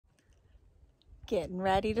getting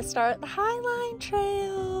ready to start the Highline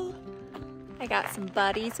Trail. I got some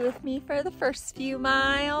buddies with me for the first few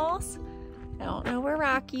miles. I don't know where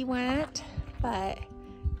Rocky went, but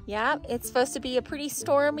yeah, it's supposed to be a pretty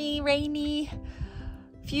stormy, rainy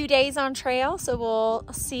few days on trail, so we'll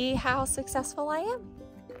see how successful I am.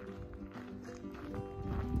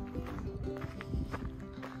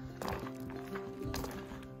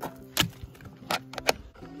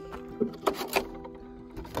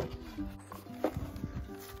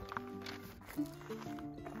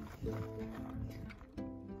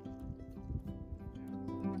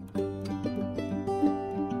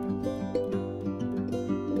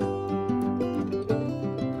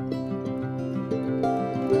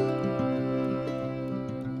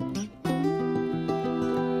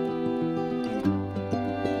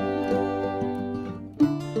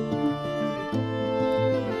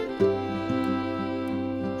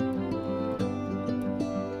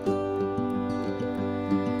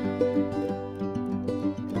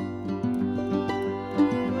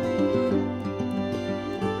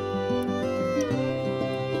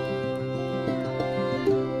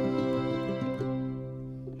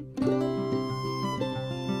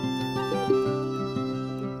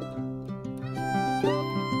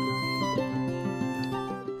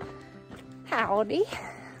 Howdy,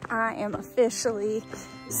 I am officially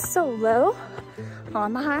solo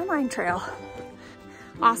on the Highline Trail.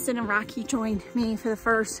 Austin and Rocky joined me for the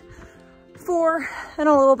first 4 and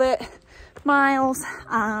a little bit miles,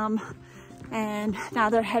 and now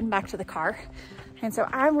they're heading back to the car. And so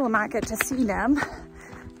I will not get to see them,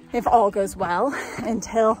 if all goes well,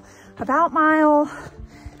 until about mile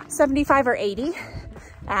 75 or 80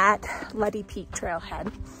 at Letty Peak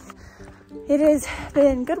Trailhead. It has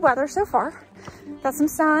been good weather so far. Got some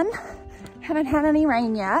sun, haven't had any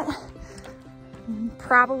rain yet.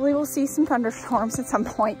 Probably will see some thunderstorms at some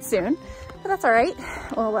point soon, but that's all right.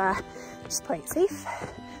 We'll just play it safe.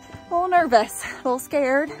 A little nervous, a little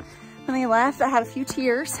scared. When they left, I had a few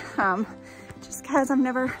tears, just because I've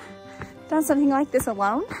never done something like this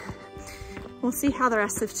alone. We'll see how the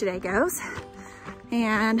rest of today goes,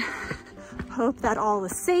 and hope that all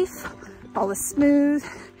is safe, all is smooth,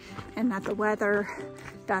 and that the weather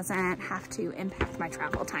doesn't have to impact my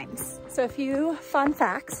travel times. So a few fun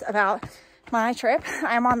facts about my trip.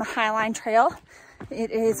 I'm on the Highline Trail.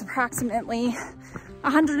 It is approximately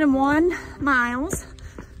 101 miles.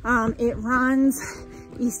 It runs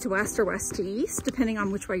east to west or west to east, depending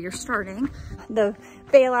on which way you're starting. The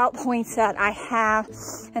bailout points that I have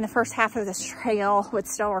in the first half of this trail would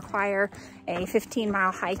still require a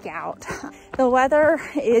 15-mile hike out. The weather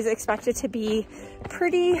is expected to be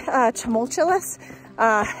pretty tumultuous.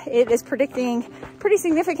 It is predicting pretty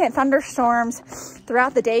significant thunderstorms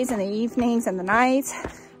throughout the days and the evenings and the nights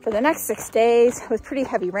for the next 6 days with pretty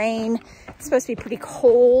heavy rain. It's supposed to be pretty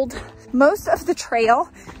cold. Most of the trail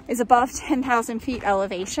is above 10,000 feet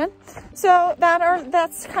elevation. So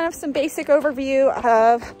that's kind of some basic overview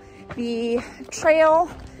of the trail,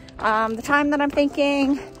 the time that I'm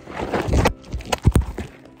thinking.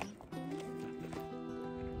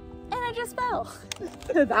 And I just fell.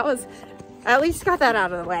 That was, at least got that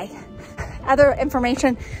out of the way. Other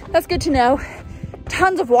information that's good to know: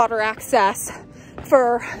 tons of water access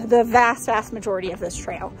for the vast majority of this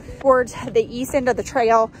trail. Towards the east end of the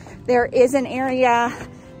trail, there is an area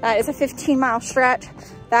that is a 15-mile stretch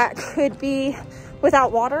that could be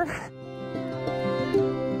without water.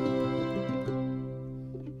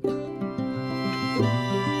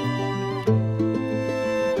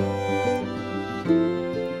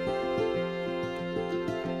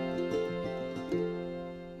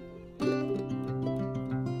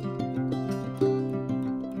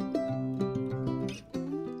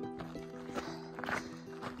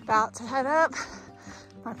 About to head up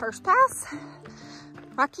my first pass,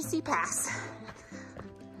 Rocky Sea Pass.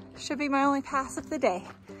 Should be my only pass of the day,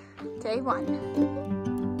 day 1.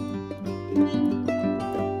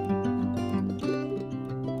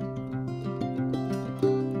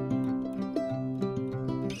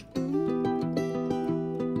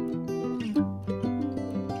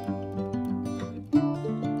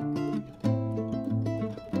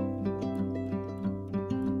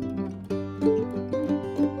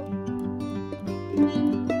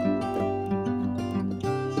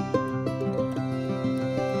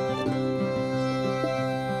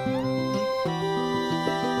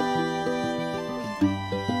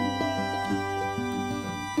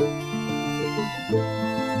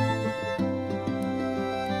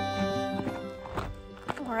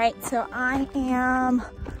 right, so I am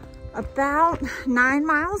about 9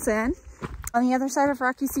 miles in on the other side of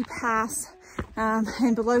Rocky Sea Pass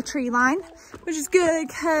and below tree line, which is good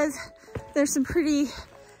because there's some pretty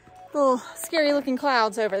little scary looking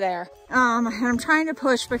clouds over there. And I'm trying to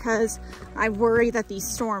push because I worry that these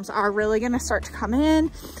storms are really gonna start to come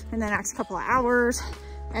in the next couple of hours.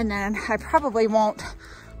 And then I probably won't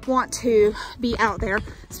want to be out there,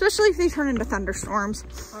 especially if they turn into thunderstorms.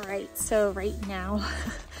 All right, so right now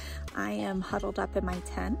I am huddled up in my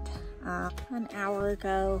tent. An hour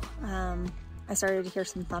ago, I started to hear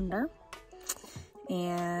some thunder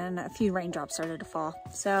and a few raindrops started to fall.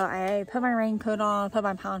 So I put my raincoat on, put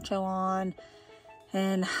my poncho on,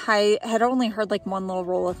 and I had only heard like one little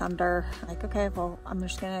roll of thunder. Like, okay, well, I'm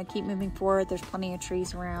just gonna keep moving forward. There's plenty of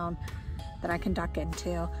trees around that I can duck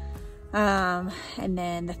into. And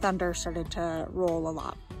then the thunder started to roll a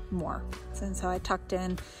lot more. And so I tucked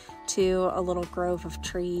in to a little grove of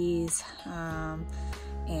trees,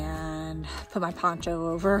 and put my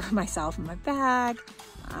poncho over myself and my bag.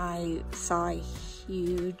 I saw a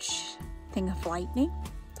huge thing of lightning.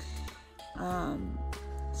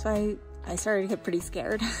 So I started to get pretty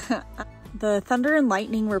scared. The thunder and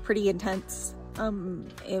lightning were pretty intense.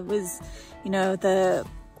 It was, you know, the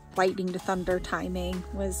lightning to thunder timing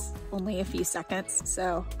was only a few seconds.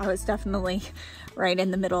 So I was definitely right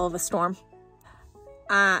in the middle of a storm.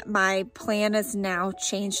 My plan has now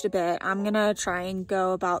changed a bit. I'm gonna try and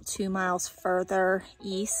go about 2 miles further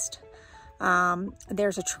east.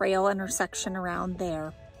 There's a trail intersection around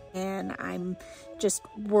there, and I'm just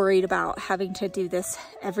worried about having to do this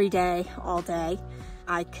every day, all day.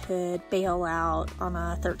 I could bail out on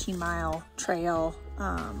a 13-mile trail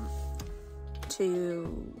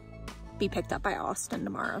to be picked up by Austin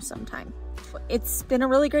tomorrow sometime. It's been a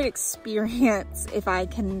really great experience if I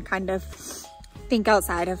can kind of think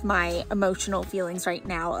outside of my emotional feelings right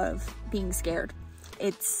now of being scared.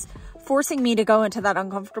 It's forcing me to go into that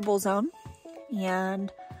uncomfortable zone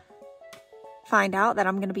and find out that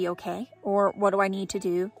I'm gonna be okay, or what do I need to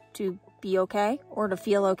do to be okay, or to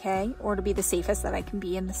feel okay, or to be the safest that I can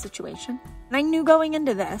be in the situation. And I knew going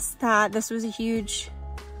into this that this was a huge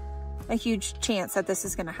chance that this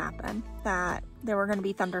is gonna happen, that there were gonna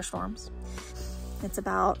be thunderstorms. It's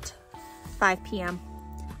about 5 p.m.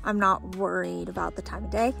 I'm not worried about the time of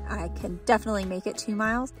day. I can definitely make it 2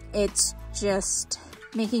 miles. It's just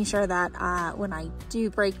making sure that when I do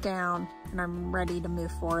break down and I'm ready to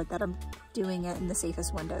move forward, that I'm doing it in the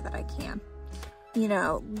safest window that I can. You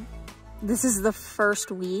know, this is the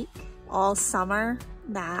first week all summer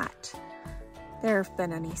that there have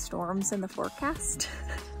been any storms in the forecast.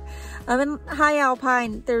 In high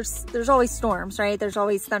alpine, there's always storms, right? There's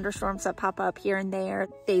always thunderstorms that pop up here and there.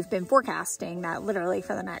 They've been forecasting that literally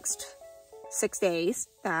for the next 6 days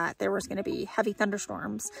that there was going to be heavy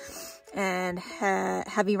thunderstorms and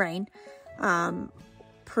heavy rain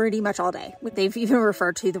pretty much all day. They've even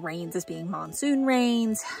referred to the rains as being monsoon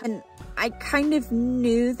rains. And I kind of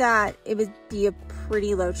knew that it would be a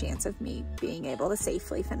pretty low chance of me being able to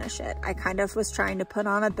safely finish it. I kind of was trying to put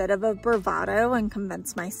on a bit of a bravado and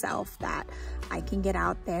convince myself that I can get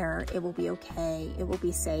out there, it will be okay, it will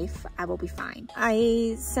be safe, I will be fine.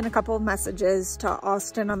 I sent a couple of messages to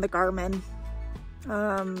Austin on the Garmin.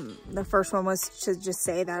 The first one was to just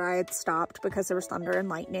say that I had stopped because there was thunder and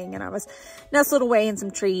lightning and I was nestled away in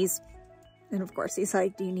some trees. And of course he's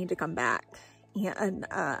like, do you need to come back? Yeah, and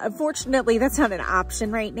unfortunately that's not an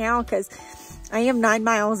option right now because I am 9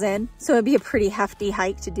 miles in, so it'd be a pretty hefty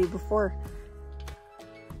hike to do before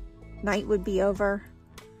night would be over.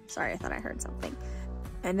 Sorry, I thought I heard something.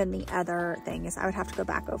 And then the other thing is I would have to go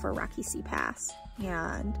back over Rocky Sea Pass,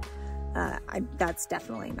 and that's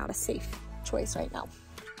definitely not a safe choice right now.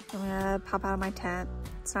 I'm gonna pop out of my tent.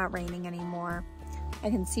 It's not raining anymore. I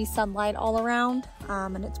can see sunlight all around,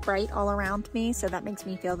 and it's bright all around me, so that makes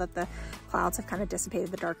me feel that the clouds have kind of dissipated.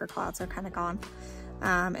 The darker clouds are kind of gone.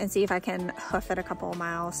 And see if I can hoof it a couple of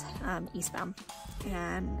miles eastbound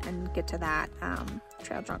and get to that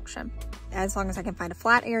trail junction. As long as I can find a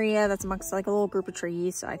flat area that's amongst like a little group of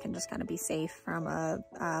trees, so I can just kind of be safe from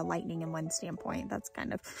a lightning and wind standpoint. That's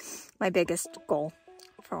kind of my biggest goal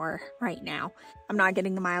for right now. I'm not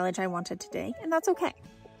getting the mileage I wanted today, and that's okay.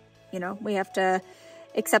 You know, we have to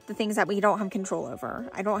accept the things that we don't have control over.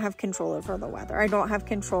 I don't have control over the weather. I don't have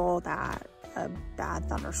control that a bad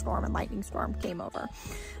thunderstorm and lightning storm came over,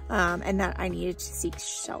 and that I needed to seek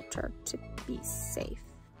shelter to be safe.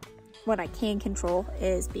 What I can control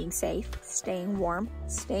is being safe, staying warm,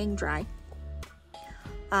 staying dry,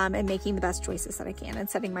 and making the best choices that I can and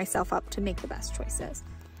setting myself up to make the best choices.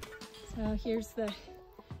 So here's the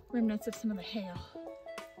remnants of some of the hail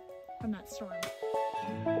from that storm.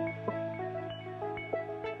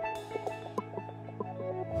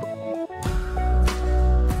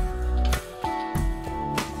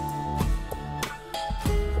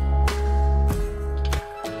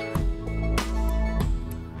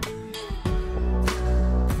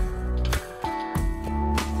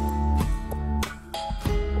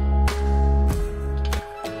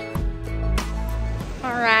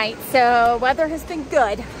 right, so weather has been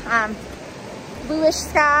good. Bluish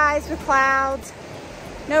skies with clouds,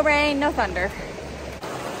 no rain, no thunder.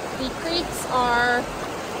 The creeks are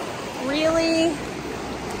really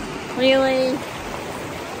flowing.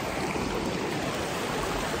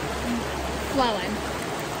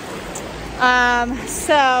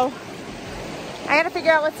 So I gotta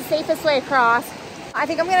figure out what's the safest way across. I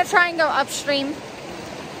think I'm gonna try and go upstream.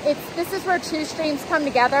 This is where two streams come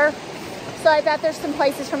together. So I bet there's some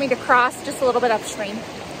places for me to cross just a little bit upstream.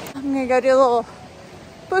 I'm gonna go do a little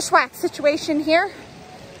bushwhack situation here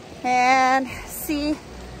and see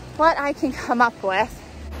what I can come up with.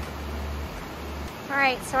 All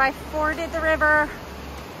right, so I forded the river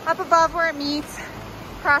up above where it meets,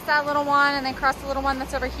 crossed that little one, and then crossed the little one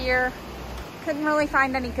that's over here. Couldn't really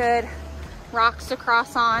find any good rocks to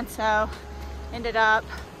cross on, so ended up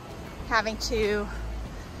having to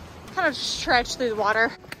kind of stretch through the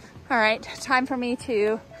water. All right, time for me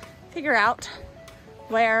to figure out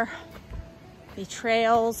where the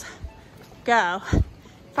trails go.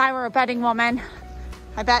 If I were a betting woman,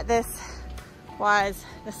 I bet this was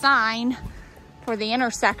the sign for the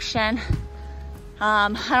intersection. I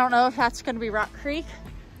don't know if that's gonna be Rock Creek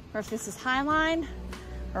or if this is Highline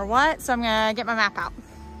or what, so I'm gonna get my map out.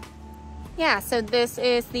 Yeah, so this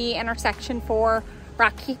is the intersection for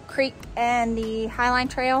Rock Creek and the Highline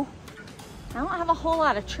Trail. I don't have a whole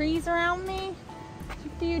lot of trees around me.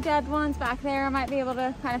 A few dead ones back there. I might be able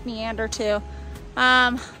to kind of meander to.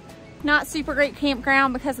 Not super great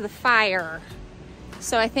campground because of the fire.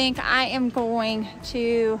 So I think I am going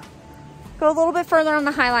to go a little bit further on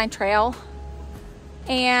the Highline Trail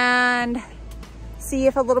and see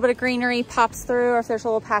if a little bit of greenery pops through or if there's a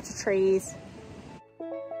little patch of trees.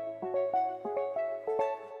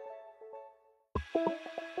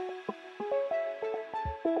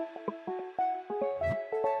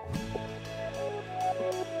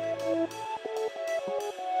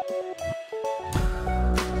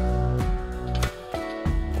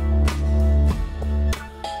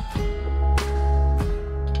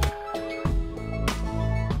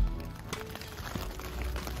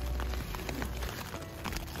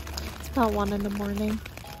 About 1 in the morning,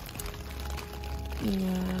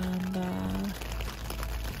 and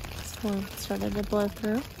storm started to blow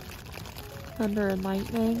through. Thunder and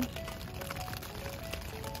lightning,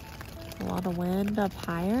 a lot of wind up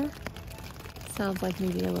higher. Sounds like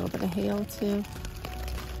maybe a little bit of hail too.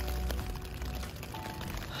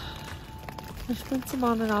 There's been some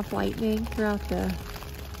on and off lightning throughout the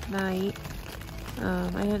night.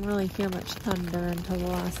 I didn't really hear much thunder until the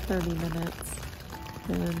last 30 minutes.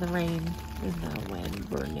 And the rain and the wind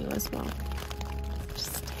were new as well.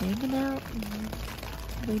 Just hanging out and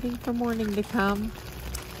waiting for morning to come.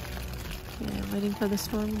 And waiting for the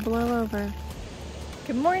storm to blow over.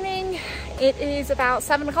 Good morning. It is about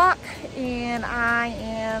 7 o'clock and I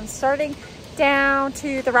am starting down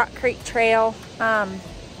to the Rock Creek Trail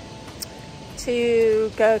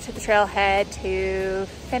to go to the trailhead to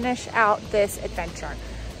finish out this adventure.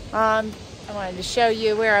 I wanted to show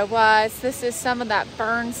you where I was. This is some of that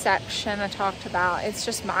burn section I talked about. It's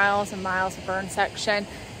just miles and miles of burn section,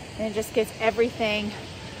 and it just gets everything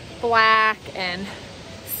black and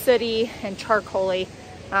sooty and charcoaly,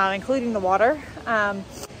 including the water.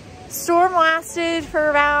 Storm lasted for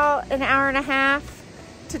about an hour and a half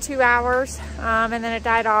to 2 hours, and then it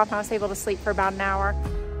died off and I was able to sleep for about an hour.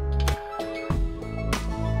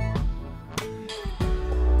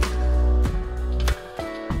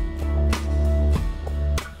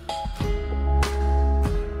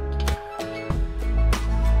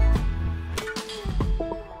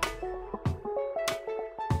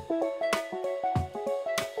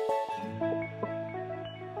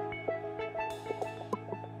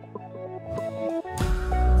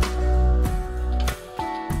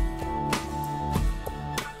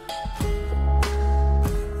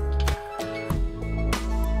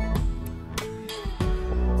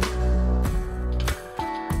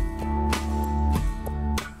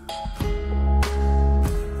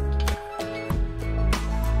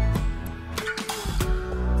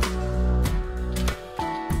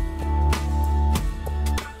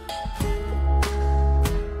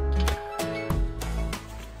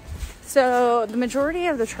 So the majority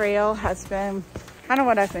of the trail has been kind of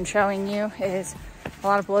what I've been showing you, is a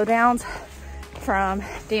lot of blowdowns from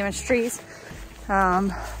damaged trees,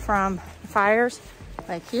 from fires,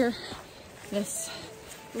 like here, this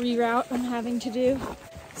reroute I'm having to do.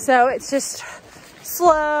 So it's just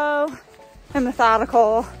slow and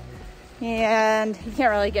methodical, and you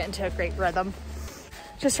can't really get into a great rhythm.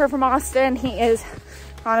 Just heard from Austin. He is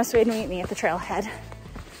on his way to meet me at the trailhead.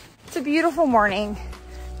 It's a beautiful morning.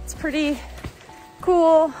 It's pretty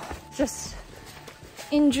cool. Just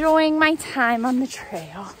enjoying my time on the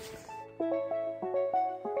trail.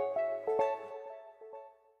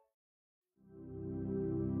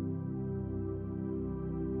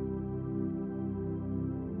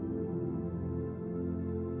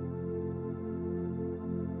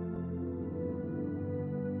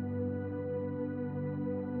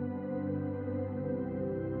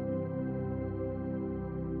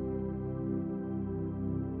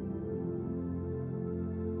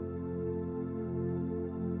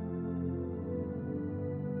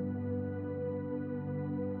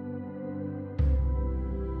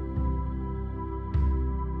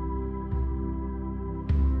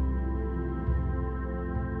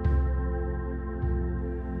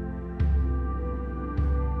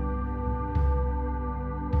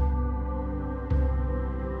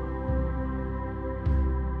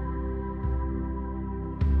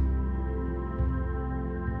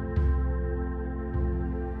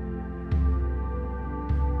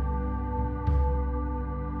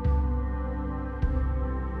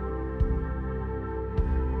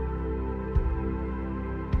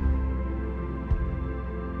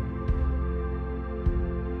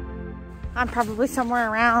 I'm probably somewhere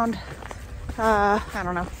around, I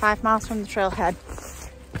don't know, 5 miles from the trailhead,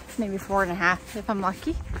 maybe 4.5 if I'm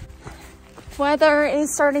lucky. Weather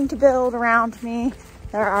is starting to build around me.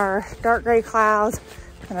 There are dark gray clouds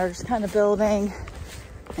and they're just kind of building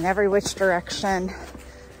in every which direction,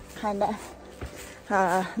 kind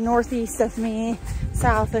of northeast of me,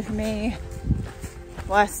 south of me,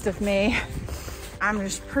 west of me. I'm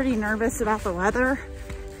just pretty nervous about the weather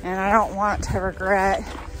and I don't want to regret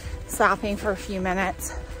stopping for a few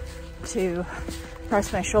minutes to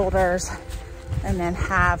rest my shoulders and then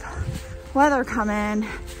have weather come in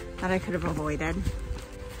that I could have avoided.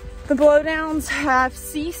 The blowdowns have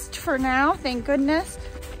ceased for now, thank goodness.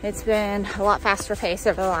 It's been a lot faster pace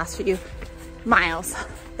over the last few miles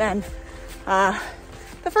than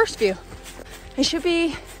the first few. I should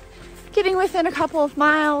be getting within a couple of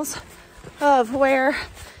miles of where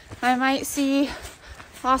I might see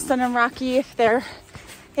Austin and Rocky if they're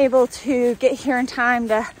able to get here in time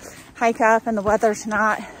to hike up and the weather's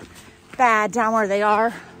not bad down where they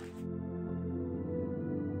are.